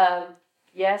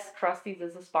 Yes, Krusty's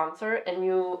is a sponsor, and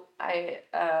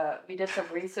we did some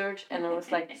research, and it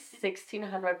was like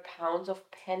 1,600 pounds of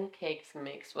pancakes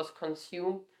mix was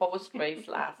consumed post-race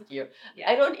last year.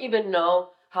 Yeah. I don't even know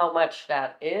how much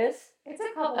that is. It's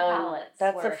a couple pallets.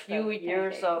 That's a few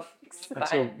years of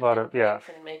that's a lot of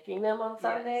and making them on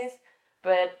Sundays. Yes.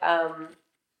 But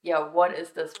what is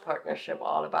this partnership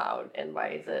all about, and why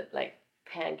is it like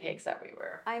pancakes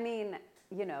everywhere? I mean,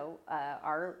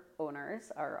 our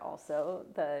owners are also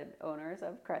the owners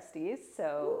of Krusty's,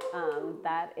 so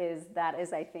that is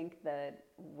I think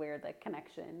where the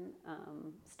connection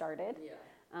started. Yeah.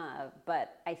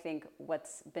 But I think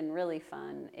what's been really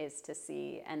fun is to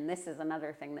see, and this is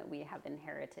another thing that we have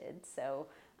inherited. So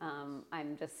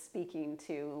I'm just speaking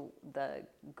to the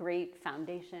great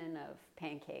foundation of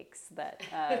pancakes that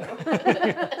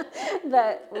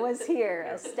that was here,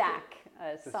 a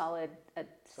solid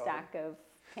stack of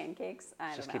pancakes.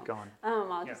 I just don't know. Keep going.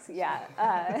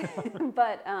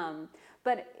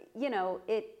 But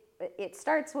it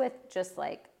starts with just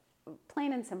like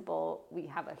plain and simple. We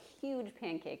have a huge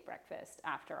pancake breakfast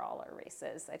after all our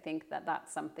races. I think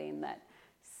that's something that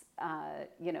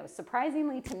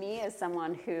surprisingly to me, as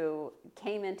someone who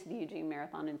came into the Eugene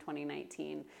Marathon in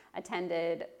 2019,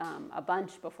 attended a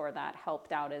bunch before that,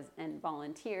 helped out and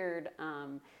volunteered,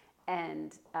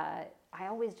 and I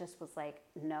always just was like,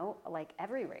 no, like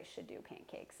every race should do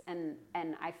pancakes, and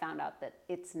I found out that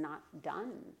it's not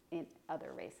done in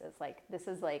other races. Like this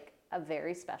is like a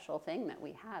very special thing that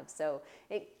we have. So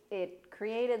it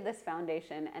created this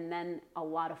foundation, and then a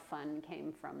lot of fun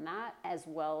came from that, as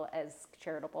well as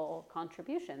charitable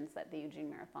contributions that the Eugene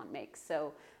Marathon makes.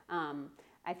 So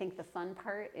I think the fun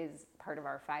part is part of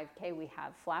our 5K. We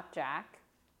have Flapjack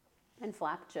and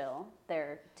Flap Jill.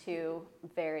 They're two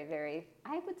very, very,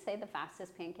 I would say, the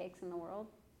fastest pancakes in the world.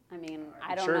 I mean,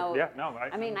 I don't know. Yeah, no. I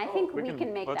think we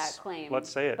can make that claim. Let's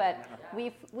say it. But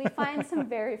we find some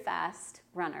very fast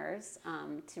runners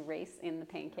to race in the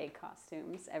pancake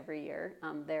costumes every year.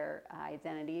 Their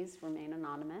identities remain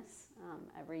anonymous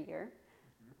every year.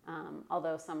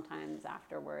 Although sometimes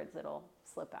afterwards it'll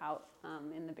slip out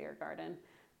in the beer garden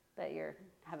that you're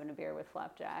having a beer with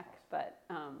Flapjack. But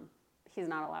he's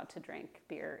not allowed to drink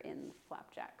beer in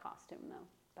Flapjack costume, though,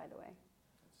 by the way.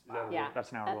 Yeah,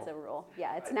 that's now a rule. That's a rule.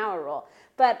 Yeah, it's now a rule.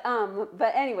 But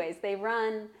anyways, they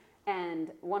run,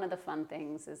 and one of the fun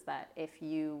things is that if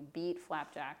you beat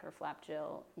Flapjack or Flap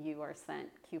Jill, you are sent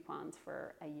coupons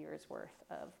for a year's worth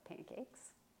of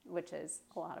pancakes, which is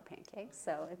a lot of pancakes,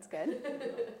 so it's good.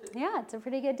 Yeah, it's a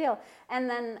pretty good deal. And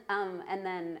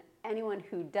then anyone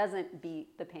who doesn't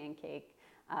beat the pancake,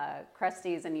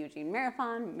 Krusty's and Eugene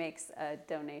Marathon makes a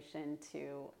donation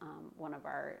to one of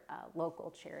our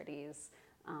local charities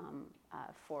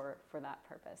for that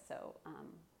purpose. So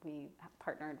we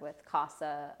partnered with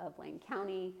CASA of Lane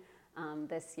County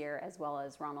this year, as well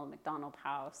as Ronald McDonald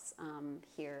House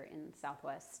here in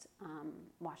Southwest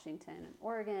Washington and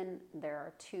Oregon. There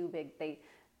are two big, they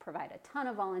provide a ton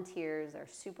of volunteers, are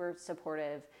super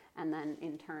supportive, and then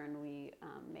in turn we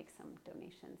make some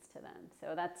donations to them.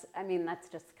 So that's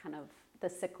just kind of the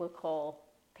cyclical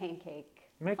pancake.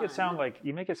 You make it sound like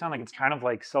it's kind of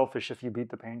like selfish if you beat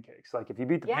the pancakes. Like if you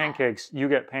beat the pancakes, you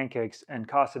get pancakes, and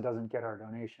CASA doesn't get our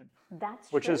donation.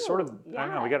 That's which true. is sort of I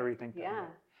don't know. We got to rethink that. Yeah.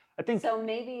 I think so.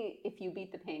 Maybe if you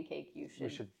beat the pancake, you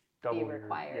should be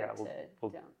required to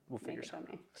we'll figure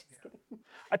something. Just kidding.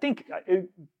 I think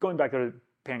going back to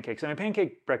pancakes. I mean,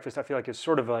 pancake breakfast. I feel like is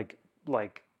sort of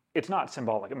like it's not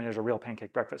symbolic. I mean, there's a real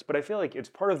pancake breakfast, but I feel like it's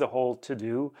part of the whole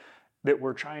to-do that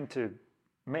we're trying to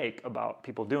make about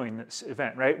people doing this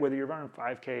event, right? Whether you're running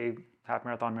 5K, half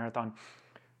marathon,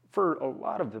 for a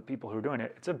lot of the people who are doing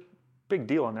it, it's a big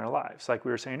deal in their lives. Like we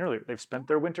were saying earlier, they've spent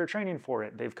their winter training for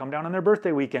it. They've come down on their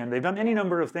birthday weekend. They've done any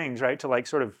number of things, right, to like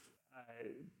sort of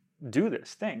do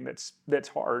this thing that's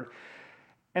hard.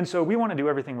 And so we want to do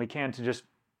everything we can to just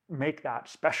make that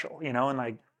special, you know, and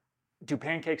like, do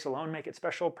pancakes alone make it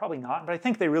special? Probably not, but I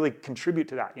think they really contribute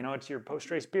to that. You know, it's your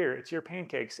post-race beer, it's your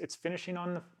pancakes, it's finishing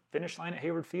on the finish line at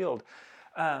Hayward Field.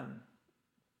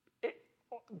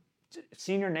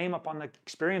 Seeing your name up on the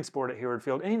experience board at Hayward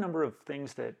Field, any number of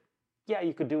things that, yeah,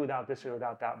 you could do without this or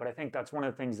without that, but I think that's one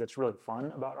of the things that's really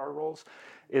fun about our roles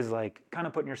is like kind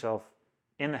of putting yourself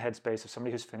in the headspace of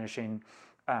somebody who's finishing,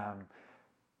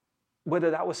 whether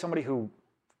that was somebody who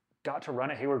got to run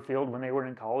at Hayward Field when they were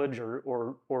in college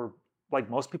or like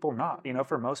most people not, you know,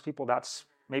 for most people that's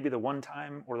maybe the one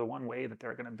time or the one way that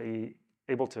they're going to be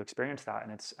able to experience that.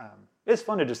 And it's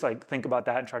fun to just like think about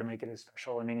that and try to make it as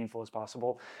special and meaningful as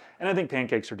possible. And I think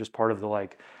pancakes are just part of the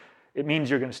like, it means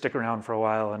you're going to stick around for a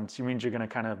while, and it means you're going to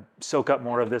kind of soak up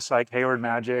more of this like Hayward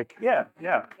magic. Yeah.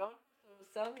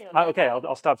 Okay,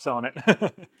 I'll stop selling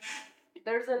it.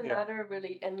 There's another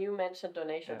really, and you mentioned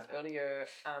donations earlier,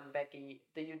 Becky.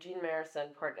 The Eugene Marathon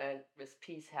partnered with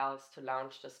Peace Health to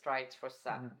launch the Strides for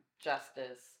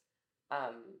Justice,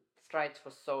 Strides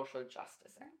for Social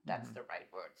Justice. That's the right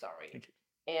word, sorry. Thank you.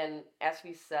 And as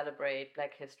we celebrate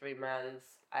Black History Month,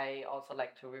 I also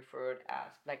like to refer it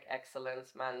as Black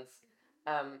Excellence Month.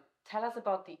 Tell us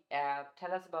about the app,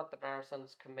 tell us about the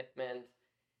marathon's commitment,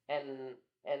 and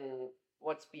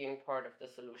what's being part of the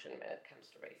solution when it comes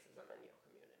to racism in your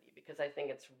community. Because I think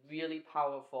it's really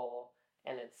powerful,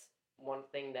 and it's one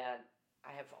thing that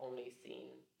I have only seen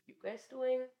you guys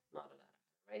doing, not a lot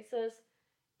of races,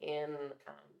 and it's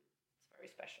very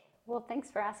special. Well, thanks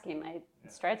for asking.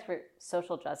 Strides for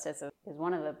Social Justice is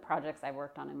one of the projects I've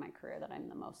worked on in my career that I'm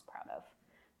the most proud of.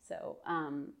 So,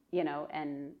 you know,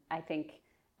 and I think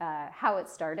how it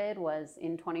started was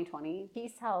in 2020.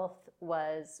 Peace Health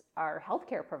was our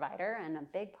healthcare provider, and a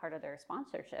big part of their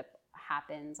sponsorship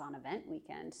happens on event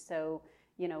weekend. So,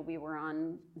 you know, we were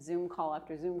on Zoom call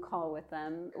after Zoom call with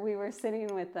them. We were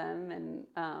sitting with them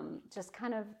and just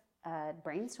kind of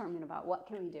brainstorming about what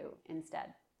can we do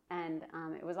instead. And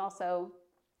it was also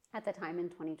at the time in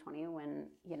 2020 when,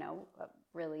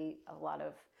 really a lot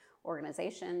of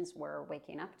organizations were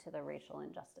waking up to the racial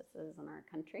injustices in our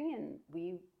country, and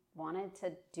we wanted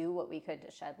to do what we could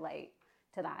to shed light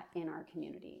to that in our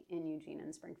community in Eugene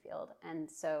and Springfield. And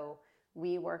so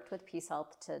we worked with Peace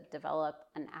Health to develop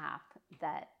an app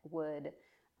that would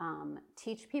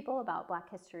teach people about Black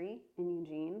history in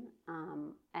Eugene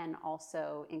and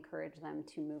also encourage them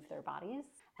to move their bodies.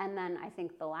 And then I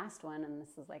think the last one, and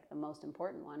this is like the most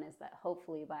important one, is that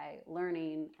hopefully by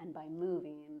learning and by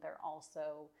moving, they're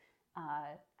also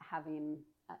having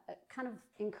kind of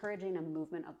encouraging a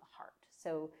movement of the heart.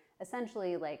 So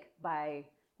essentially, like by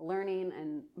learning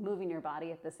and moving your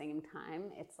body at the same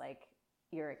time, it's like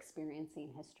you're experiencing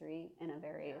history in a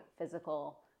very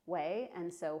physical way.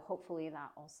 And so hopefully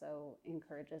that also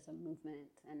encourages a movement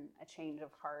and a change of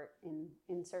heart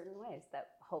in certain ways that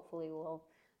hopefully will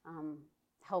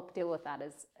help deal with that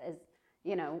as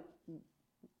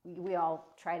we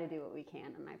all try to do what we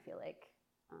can. And I feel like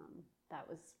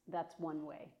that's one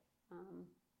way.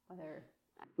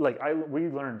 We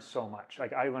learned so much.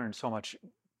 Like I learned so much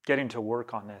getting to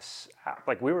work on this app.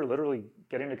 Like we were literally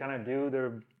getting to kind of do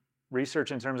the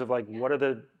research in terms of like what are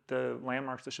the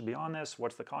landmarks that should be on this,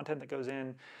 what's the content that goes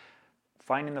in,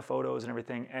 finding the photos and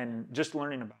everything, and just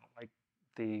learning about like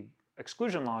the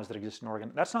exclusion laws that exist in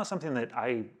Oregon. That's not something that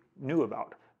I knew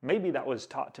about. Maybe that was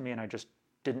taught to me and I just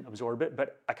didn't absorb it,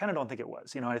 but I kind of don't think it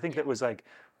was. I think it was like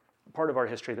part of our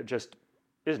history that just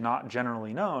is not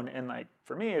generally known. And like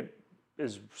for me, it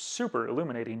is super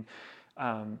illuminating,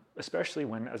 especially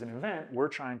when as an event, we're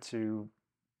trying to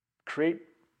create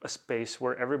a space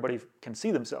where everybody can see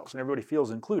themselves and everybody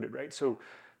feels included, right? So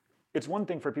it's one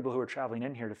thing for people who are traveling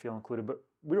in here to feel included, but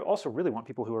we also really want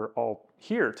people who are all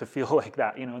here to feel like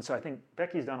that, And so I think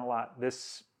Becky's done a lot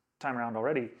this time around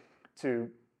already to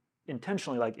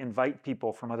intentionally like invite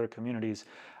people from other communities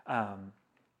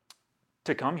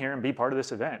to come here and be part of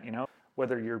this event,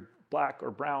 whether you're Black or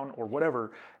brown or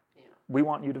whatever. We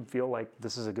want you to feel like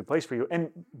this is a good place for you.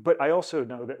 But I also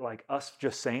know that like us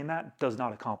just saying that does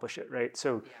not accomplish it, right?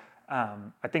 So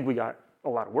I think we got a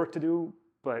lot of work to do,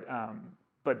 but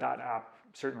that app,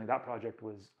 certainly that project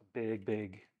was a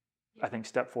big, I think,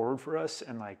 step forward for us,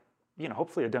 and like,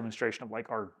 hopefully a demonstration of like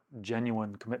our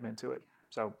genuine commitment to it.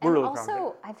 So we're really proud of it.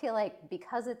 Also, I feel like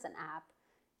because it's an app,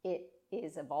 it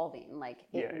is evolving. Like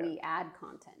we add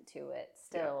content to it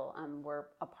still. We're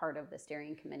a part of the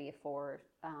steering committee for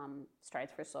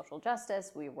Strides for Social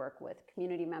Justice. We work with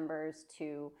community members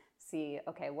to see,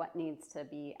 okay, what needs to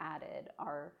be added,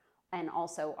 and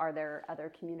also are there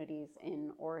other communities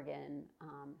in Oregon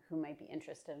who might be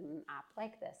interested in an app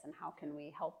like this, and how can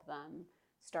we help them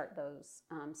start those?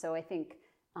 So I think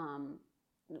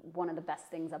one of the best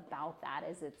things about that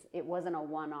is it wasn't a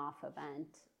one-off event.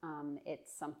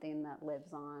 It's something that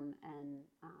lives on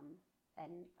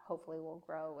and hopefully will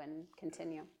grow and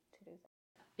continue to do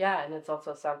that. Yeah, and it's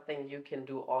also something you can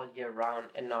do all year round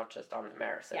and not just on the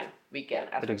marathon weekend,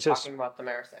 as we're talking about the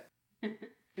marathon.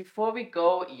 Before we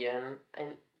go, Ian,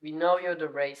 and we know you're the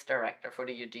race director for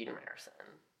the Eugene Marathon,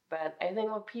 but I think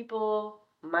what people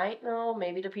might know,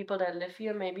 maybe the people that live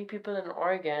here, maybe people in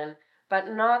Oregon, but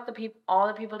not all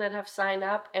the people that have signed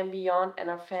up and beyond and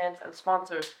are fans and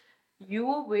sponsors.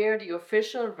 You were the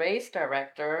official race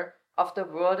director of the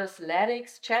World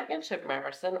Athletics Championship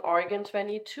Marathon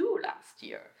Oregon22 last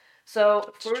year.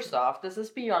 So first off, this is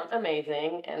beyond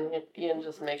amazing, and Ian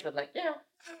just makes it like, yeah,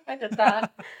 I did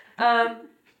that.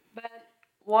 But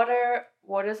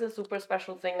what is a super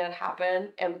special thing that happened,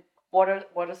 and what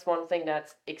is one thing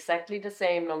that's exactly the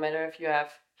same, no matter if you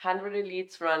have 100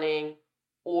 elites running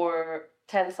or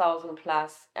 10,000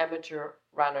 plus amateur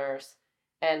runners,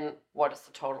 and what is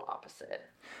the total opposite?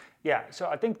 Yeah, so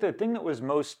I think the thing that was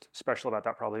most special about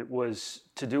that probably was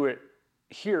to do it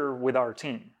here with our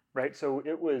team, right? So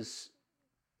it was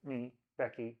me,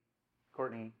 Becky,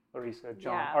 Courtney, Larissa,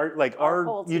 John,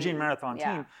 our Eugene Marathon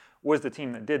team was the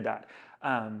team that did that.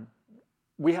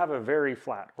 We have a very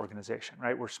flat organization,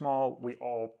 right? We're small, we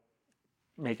all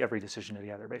make every decision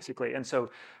together, basically. And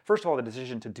so, first of all, the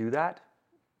decision to do that,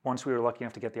 once we were lucky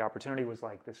enough to get the opportunity, was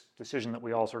like this decision that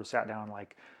we all sort of sat down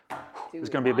like, it's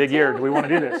going to be a big year. Do we want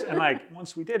to do this? And like,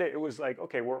 once we did it, it was like,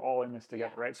 okay, we're all in this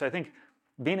together, right? So I think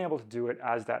being able to do it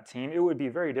as that team, it would be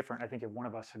very different, I think, if one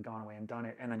of us had gone away and done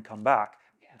it and then come back.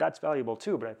 That's valuable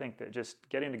too, but I think that just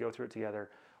getting to go through it together,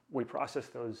 we process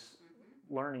those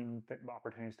learning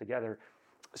opportunities together.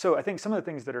 So I think some of the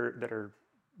things that are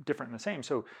different and the same.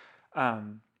 So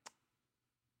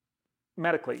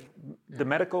medically,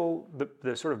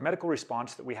 the sort of medical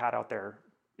response that we had out there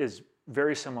is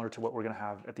very similar to what we're going to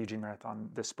have at the Eugene Marathon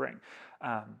this spring.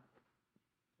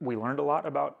 We learned a lot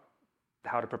about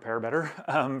how to prepare better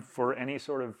for any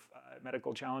sort of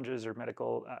medical challenges or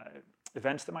medical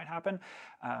events that might happen.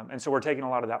 And so we're taking a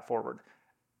lot of that forward.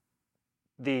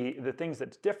 The things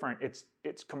that's different,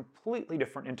 it's completely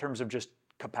different in terms of just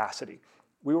capacity.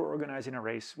 We were organizing a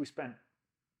race. We spent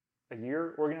a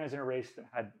year organizing a race that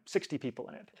had 60 people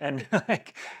in it. And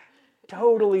like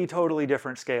totally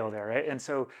different scale there, right? And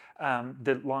so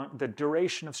the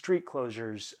duration of street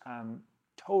closures,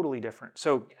 totally different.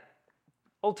 So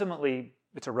ultimately,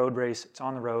 it's a road race. It's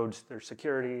on the roads. There's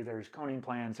security. There's coning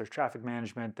plans. There's traffic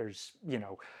management. There's,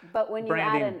 But when you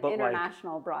branding, add an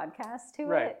international broadcast to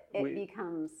right, it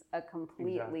becomes a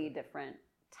completely different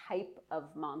type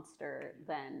of monster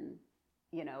than,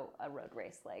 a road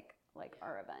race like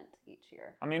our event each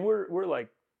year. I mean, we're like,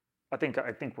 I think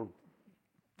we're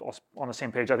all on the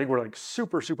same page. I think we're like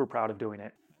super proud of doing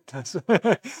it.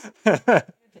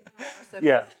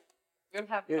 Yeah. You'll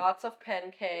have lots of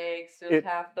pancakes. You'll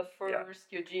have the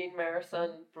first Eugene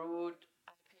Marathon brewed.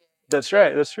 That's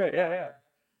right. Yeah.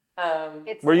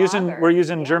 We're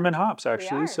using German hops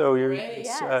actually. So you're Great.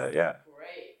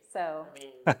 Great. So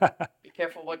be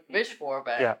careful what you wish for,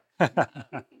 but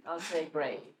I'll say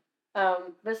great.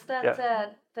 With that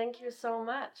said, thank you so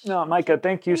much. No, Maika,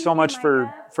 thank you so much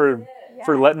for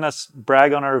letting us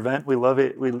brag on our event. We love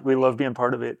it. We love being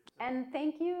part of it. And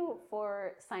thank you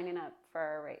for signing up for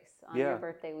our race on your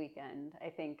birthday weekend. I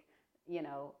think,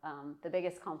 the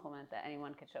biggest compliment that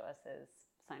anyone could show us is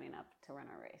signing up to run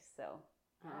our race. So,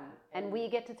 and we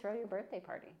get to throw your birthday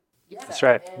party. Yeah, that's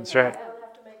right. I don't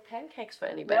have to make pancakes for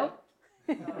anybody.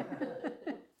 Nope.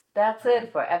 That's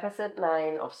it for episode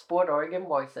 9 of Sport Oregon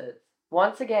Voices.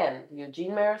 Once again, the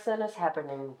Eugene Marathon is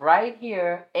happening right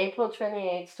here, April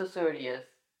 28th to 30th.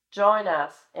 Join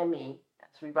us and me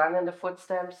as we run in the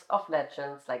footsteps of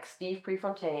legends like Steve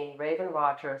Prefontaine, Raven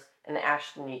Rogers, and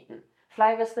Ashton Eaton.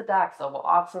 Fly with the ducks over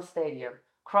Autzen Stadium,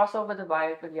 cross over the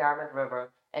Willamette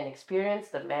River, and experience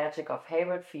the magic of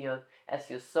Hayward Field as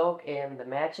you soak in the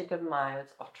magical miles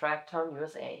of Tracktown,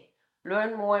 USA.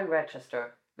 Learn more and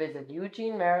register. Visit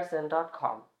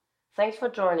eugenemarathon.com. Thanks for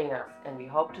joining us, and we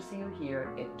hope to see you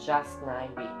here in just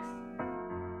 9 weeks.